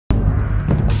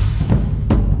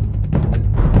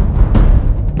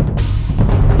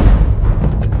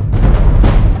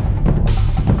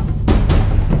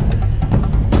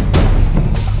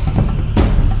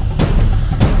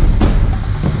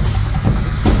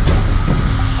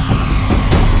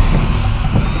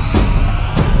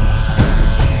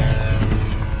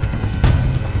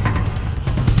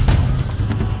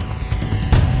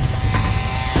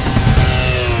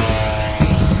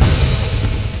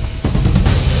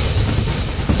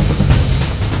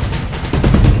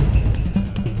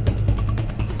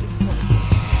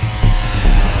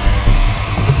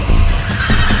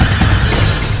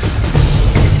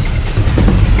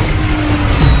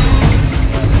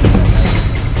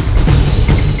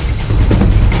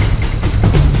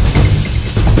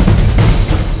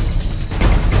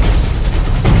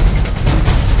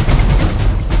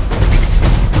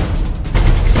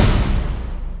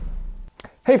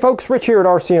folks, Rich here at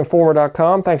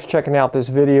RCINFORMER.com. Thanks for checking out this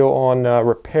video on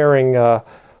repairing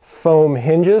foam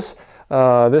hinges.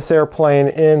 This airplane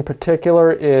in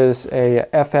particular is a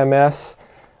FMS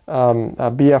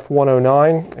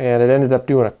BF-109, and it ended up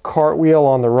doing a cartwheel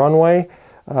on the runway,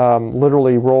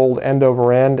 literally rolled end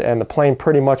over end, and the plane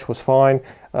pretty much was fine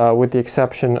with the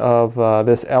exception of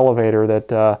this elevator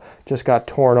that just got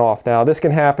torn off. Now this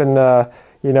can happen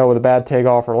you know, with a bad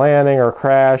takeoff or landing or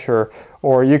crash, or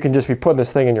you can just be putting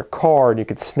this thing in your car and you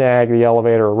could snag the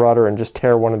elevator or rudder and just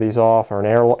tear one of these off, or an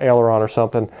aileron or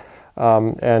something.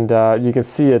 You can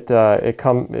see it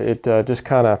just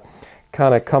kind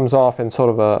of comes off in sort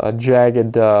of a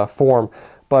jagged form.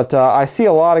 But I see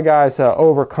a lot of guys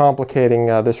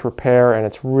overcomplicating this repair, and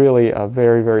it's really a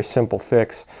very, very simple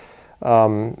fix.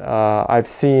 I've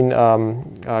seen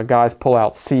guys pull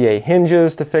out CA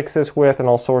hinges to fix this with, and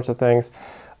all sorts of things.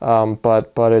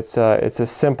 But it's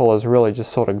as simple as really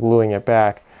just sort of gluing it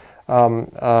back.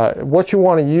 What you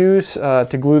want to use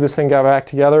to glue this thing back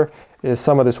together is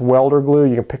some of this welder glue.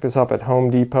 You can pick this up at Home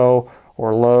Depot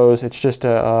or Lowe's. It's just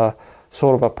a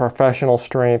sort of a professional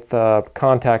strength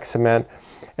contact cement,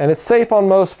 and it's safe on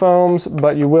most foams,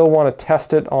 but you will want to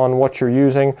test it on what you're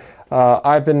using.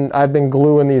 I've been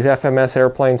gluing these FMS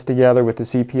airplanes together with the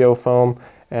CPO foam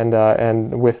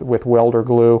and with welder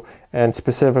glue, and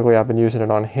specifically I've been using it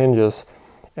on hinges,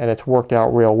 and it's worked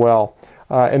out real well.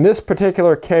 In this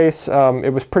particular case,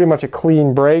 it was pretty much a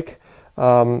clean break, you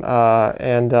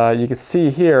can see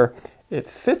here it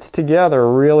fits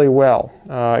together really well.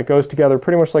 It goes together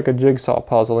pretty much like a jigsaw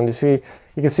puzzle, and you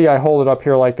can see I hold it up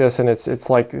here like this, and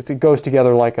it goes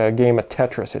together like a game of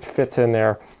Tetris. It fits in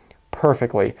there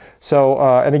perfectly. So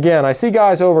and again, I see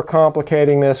guys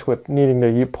overcomplicating this with needing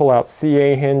to pull out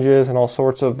CA hinges and all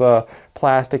sorts of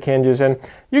plastic hinges, and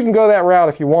you can go that route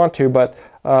if you want to, but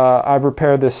I've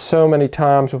repaired this so many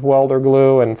times with welder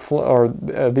glue and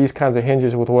these kinds of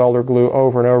hinges with welder glue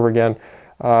over and over again.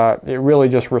 It really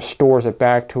just restores it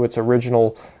back to its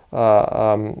original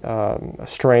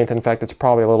strength. In fact, it's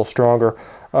probably a little stronger.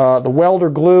 The welder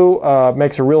glue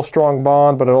makes a real strong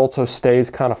bond, but it also stays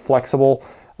kind of flexible.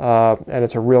 And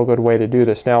it's a real good way to do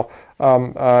this. Now,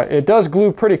 it does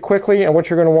glue pretty quickly, and what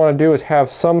you're going to want to do is have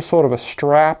some sort of a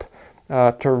strap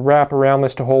to wrap around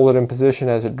this to hold it in position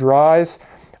as it dries.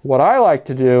 What I like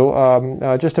to do,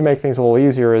 just to make things a little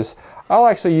easier, is I'll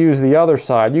actually use the other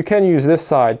side. You can use this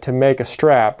side to make a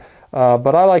strap,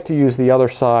 but I like to use the other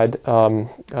side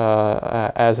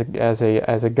as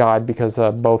a guide, because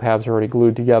both halves are already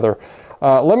glued together.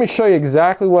 Let me show you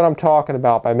exactly what I'm talking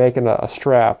about by making a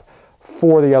strap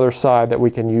for the other side that we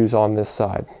can use on this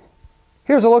side.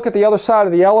 Here's a look at the other side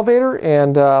of the elevator,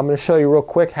 and I'm going to show you real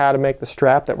quick how to make the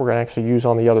strap that we're going to actually use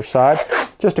on the other side.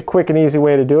 Just a quick and easy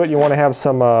way to do it. You want to have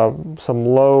some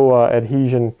low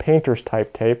adhesion painter's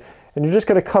type tape, and you're just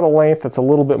going to cut a length that's a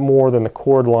little bit more than the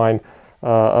cord line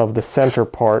of the center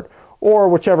part, or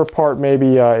whichever part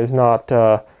maybe is not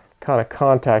kind of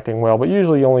contacting well, but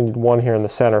usually you only need one here in the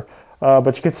center.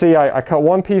 But you can see I cut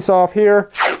one piece off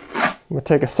here. I'm going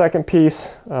to take a second piece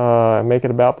and make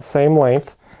it about the same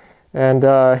length. And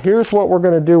here's what we're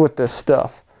going to do with this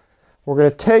stuff. We're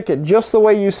going to take it just the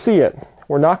way you see it.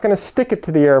 We're not going to stick it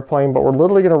to the airplane, but we're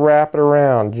literally going to wrap it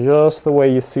around just the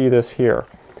way you see this here.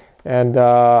 And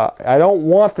I don't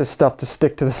want this stuff to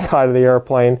stick to the side of the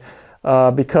airplane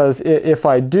because if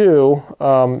I do,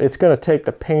 it's going to take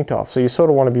the paint off. So you sort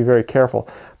of want to be very careful.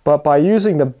 But by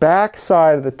using the back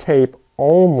side of the tape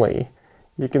only,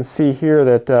 you can see here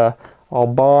that I'll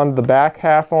bond the back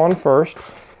half on first,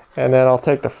 and then I'll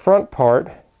take the front part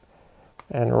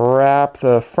and wrap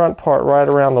the front part right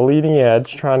around the leading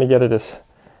edge, trying to get it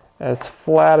as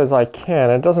flat as I can.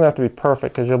 It doesn't have to be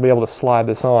perfect, because you'll be able to slide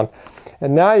this on.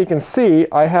 And now you can see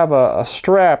I have a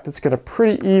strap that's going to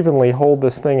pretty evenly hold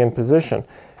this thing in position.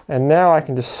 And now I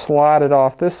can just slide it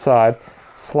off this side,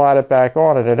 slide it back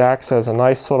on, and it acts as a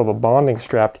nice sort of a bonding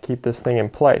strap to keep this thing in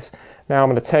place. Now I'm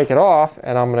going to take it off,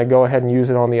 and I'm going to go ahead and use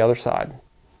it on the other side.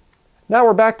 Now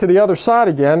we're back to the other side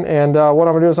again, and what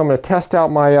I'm going to do is I'm going to test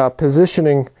out my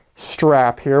positioning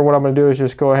strap here. What I'm going to do is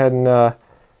just go ahead and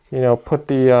you know, put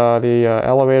the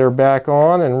elevator back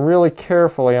on, and really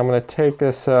carefully I'm going to take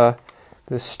this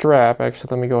this strap.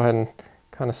 Actually, let me go ahead and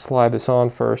kind of slide this on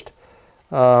first.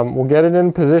 We'll get it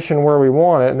in position where we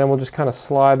want it, and then we'll just kind of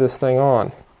slide this thing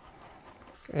on.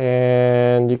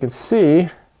 And you can see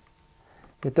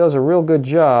it does a real good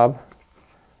job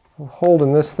of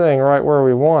holding this thing right where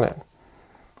we want it.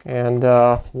 And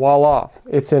voila,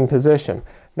 it's in position.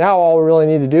 Now all we really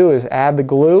need to do is add the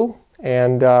glue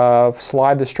and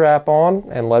slide the strap on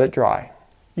and let it dry.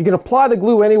 You can apply the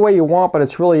glue any way you want, but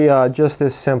it's really just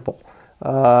this simple.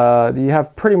 you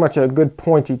have pretty much a good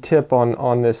pointy tip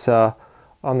on this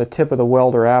on the tip of the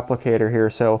welder applicator here.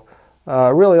 So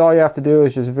really all you have to do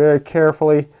is just very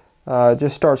carefully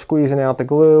just start squeezing out the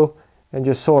glue and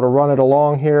just sort of run it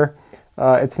along here.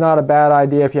 It's not a bad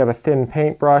idea if you have a thin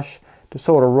paintbrush to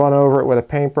sort of run over it with a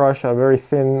paintbrush, a very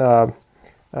thin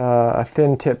a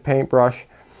thin tip paintbrush,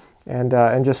 and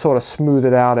just sort of smooth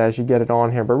it out as you get it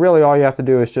on here. But really all you have to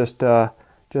do is just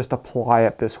apply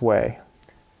it this way.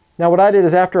 Now what I did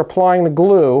is, after applying the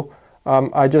glue,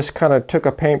 I just kind of took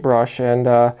a paintbrush,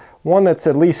 and one that's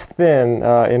at least thin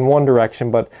in one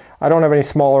direction, but I don't have any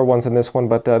smaller ones in this one,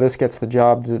 but this gets the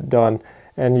job done.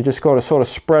 And you just go to sort of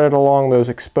spread it along those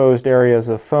exposed areas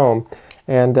of foam.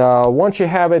 And once you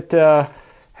have it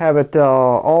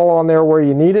all on there where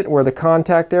you need it, where the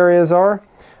contact areas are,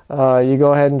 you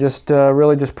go ahead and just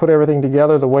really just put everything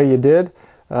together the way you did.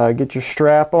 Get your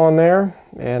strap on there,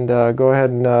 and go ahead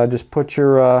and just put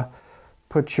your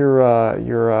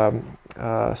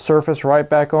surface right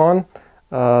back on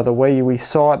the way we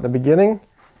saw it at the beginning,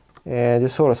 and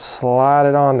just sort of slide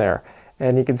it on there.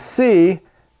 And you can see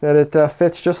that it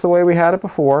fits just the way we had it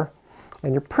before,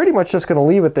 and you're pretty much just going to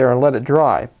leave it there and let it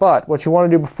dry. But what you want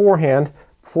to do beforehand,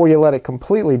 before you let it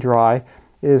completely dry,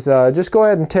 is just go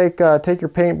ahead and take your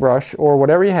paintbrush or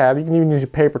whatever you have. You can even use a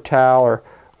paper towel or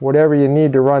whatever you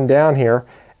need to run down here,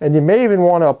 and you may even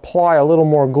want to apply a little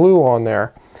more glue on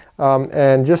there,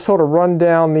 and just sort of run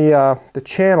down the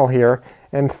channel here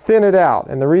and thin it out.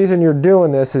 And the reason you're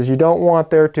doing this is you don't want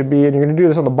there to be, and you're going to do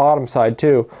this on the bottom side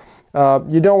too,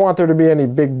 you don't want there to be any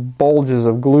big bulges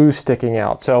of glue sticking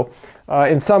out. So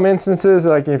in some instances,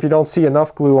 like if you don't see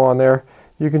enough glue on there,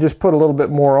 you can just put a little bit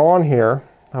more on here,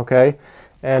 okay,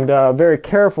 and very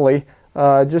carefully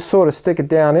just sort of stick it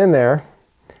down in there,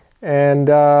 and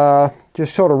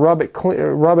just sort of rub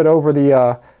it over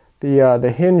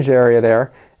the hinge area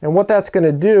there. And what that's going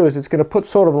to do is it's going to put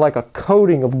sort of like a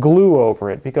coating of glue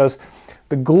over it, because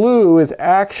the glue is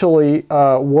actually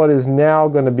what is now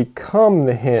going to become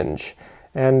the hinge.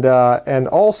 And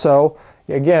also,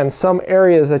 again, some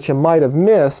areas that you might have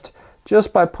missed,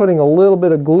 just by putting a little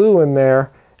bit of glue in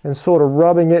there and sort of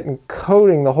rubbing it and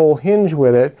coating the whole hinge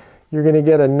with it, you're going to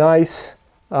get a nice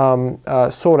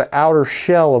sort of outer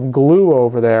shell of glue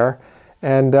over there,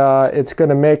 and it's going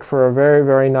to make for a very,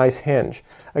 very nice hinge.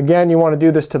 Again, you want to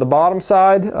do this to the bottom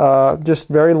side, just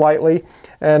very lightly,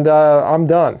 and I'm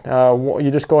done. You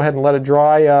just go ahead and let it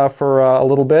dry for a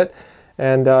little bit,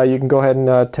 and you can go ahead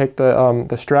and take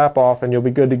the strap off, and you'll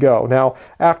be good to go. Now,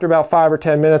 after about 5 or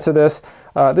 10 minutes of this,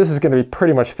 this is going to be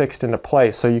pretty much fixed into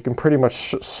place, so you can pretty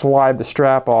much slide the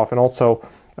strap off and also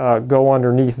go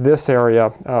underneath this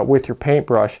area with your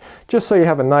paintbrush, just so you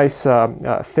have a nice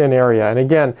thin area. And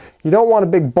again, you don't want a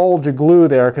big bulge of glue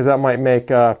there, because that might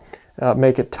make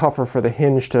it tougher for the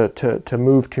hinge to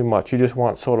move too much. You just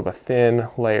want sort of a thin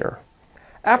layer.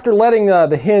 After letting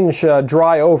the hinge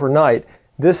dry overnight,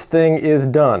 this thing is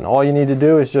done. All you need to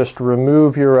do is just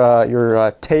remove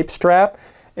your tape strap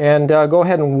and go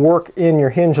ahead and work in your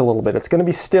hinge a little bit. It's going to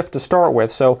be stiff to start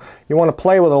with, so you want to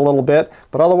play with it a little bit,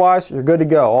 but otherwise you're good to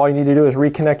go. All you need to do is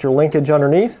reconnect your linkage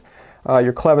underneath,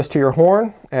 your clevis to your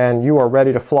horn, and you are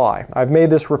ready to fly. I've made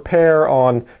this repair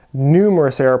on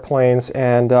numerous airplanes,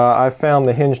 and I've found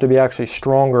the hinge to be actually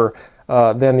stronger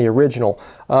than the original.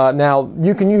 Now,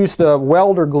 you can use the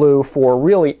welder glue for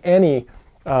really any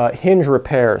hinge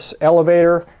repairs: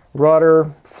 elevator,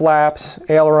 rudder, flaps,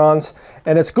 ailerons,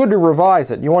 and it's good to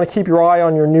revise it. You want to keep your eye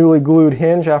on your newly glued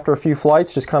hinge after a few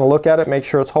flights. Just kind of look at it, make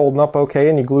sure it's holding up okay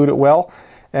and you glued it well,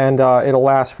 and it'll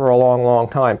last for a long, long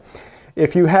time.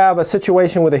 If you have a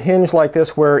situation with a hinge like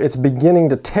this where it's beginning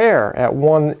to tear at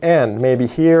one end, maybe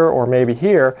here or maybe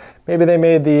here, maybe they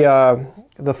made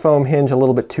the foam hinge a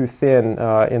little bit too thin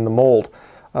in the mold,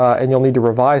 and you'll need to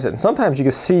revise it. And sometimes you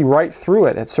can see right through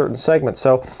it at certain segments.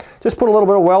 So just put a little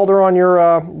bit of welder on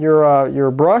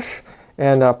your brush,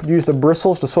 and use the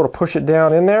bristles to sort of push it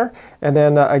down in there. And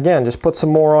then again, just put some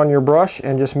more on your brush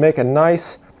and just make a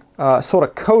nice sort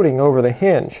of coating over the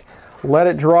hinge. Let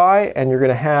it dry, and you're going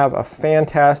to have a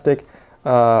fantastic,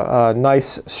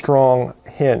 nice, strong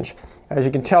hinge. As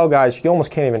you can tell, guys, you almost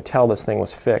can't even tell this thing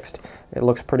was fixed. It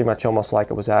looks pretty much almost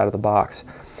like it was out of the box.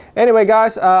 Anyway,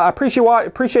 guys, I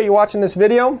appreciate you watching this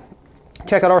video.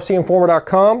 Check out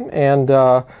RCINFORMER.com and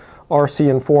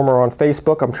RCINFORMER on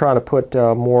Facebook. I'm trying to put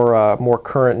more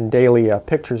current and daily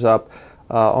pictures up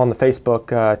on the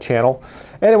Facebook channel.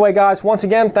 Anyway, guys, once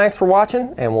again, thanks for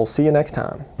watching, and we'll see you next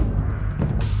time.